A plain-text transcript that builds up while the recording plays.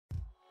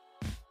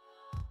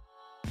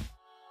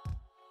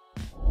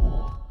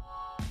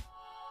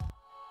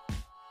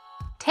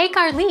Take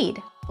our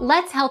lead.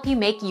 Let's help you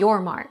make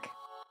your mark.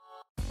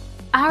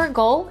 Our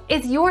goal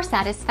is your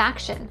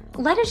satisfaction.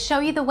 Let us show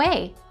you the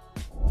way.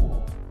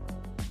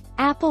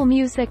 Apple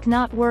Music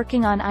not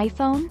working on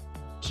iPhone?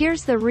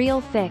 Here's the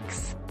real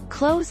fix.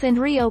 Close and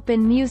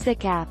reopen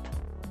Music app.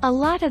 A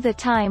lot of the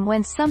time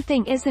when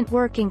something isn't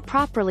working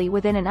properly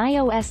within an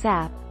iOS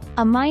app,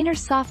 a minor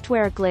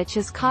software glitch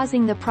is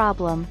causing the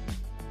problem.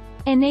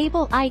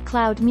 Enable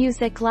iCloud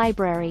Music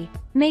Library.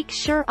 Make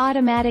sure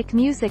automatic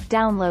music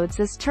downloads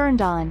is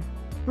turned on.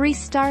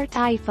 Restart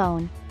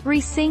iPhone.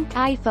 Resync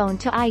iPhone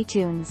to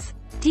iTunes.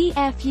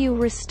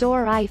 DFU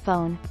restore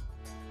iPhone.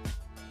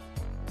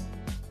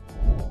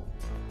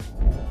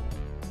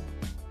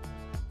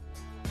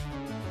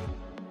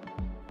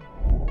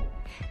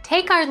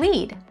 Take our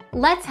lead.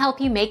 Let's help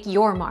you make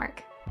your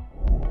mark.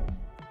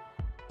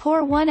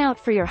 Pour one out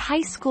for your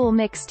high school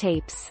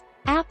mixtapes.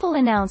 Apple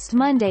announced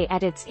Monday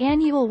at its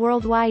annual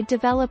Worldwide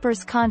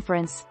Developers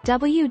Conference,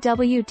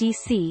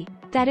 WWDC,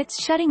 that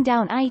it's shutting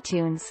down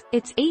iTunes,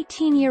 its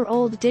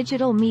 18-year-old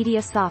digital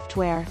media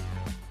software.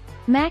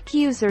 Mac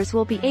users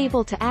will be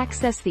able to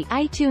access the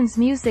iTunes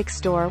Music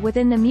Store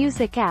within the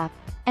Music app,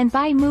 and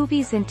buy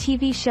movies and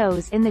TV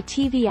shows in the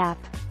TV app.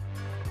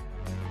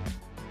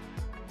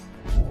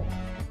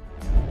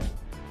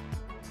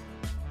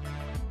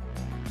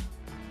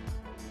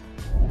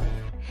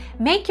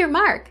 Make your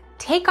mark.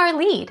 Take our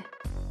lead.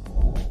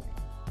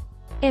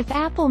 If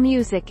Apple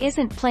Music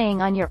isn't playing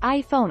on your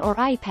iPhone or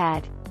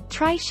iPad,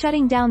 try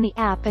shutting down the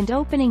app and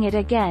opening it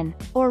again,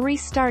 or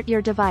restart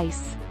your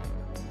device.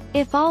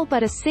 If all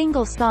but a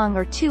single song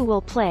or two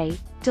will play,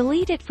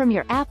 delete it from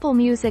your Apple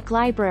Music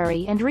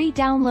library and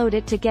re-download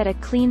it to get a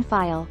clean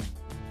file.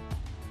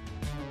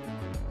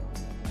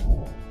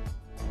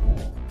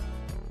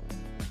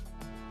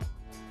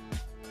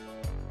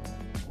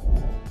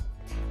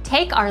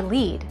 Take our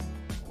lead.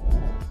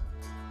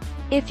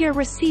 If you're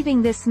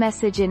receiving this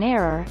message in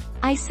error,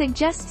 I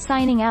suggest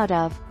signing out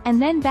of,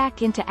 and then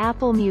back into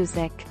Apple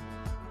Music.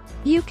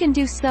 You can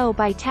do so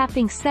by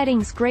tapping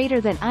Settings greater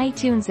than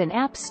iTunes and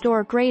App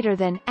Store greater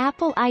than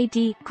Apple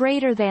ID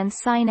greater than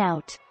Sign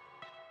Out.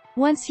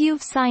 Once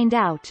you've signed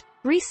out,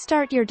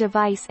 restart your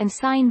device and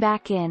sign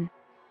back in.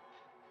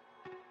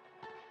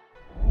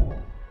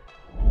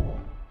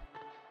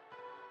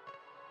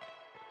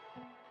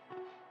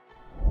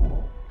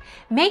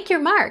 Make your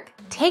mark.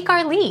 Take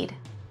our lead.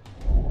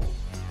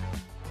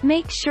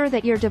 Make sure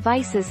that your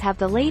devices have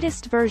the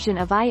latest version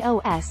of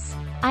iOS,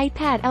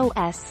 iPad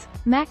OS,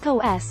 Mac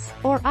OS,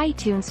 or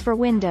iTunes for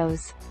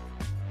Windows.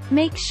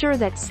 Make sure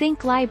that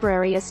Sync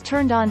Library is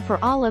turned on for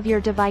all of your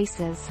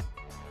devices.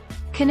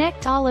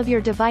 Connect all of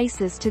your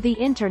devices to the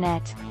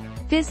Internet.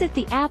 Visit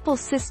the Apple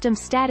System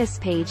Status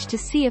page to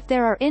see if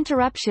there are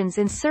interruptions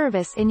in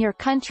service in your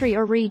country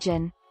or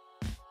region.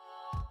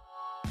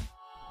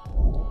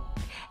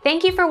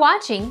 Thank you for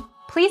watching.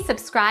 Please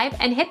subscribe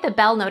and hit the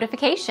bell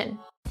notification.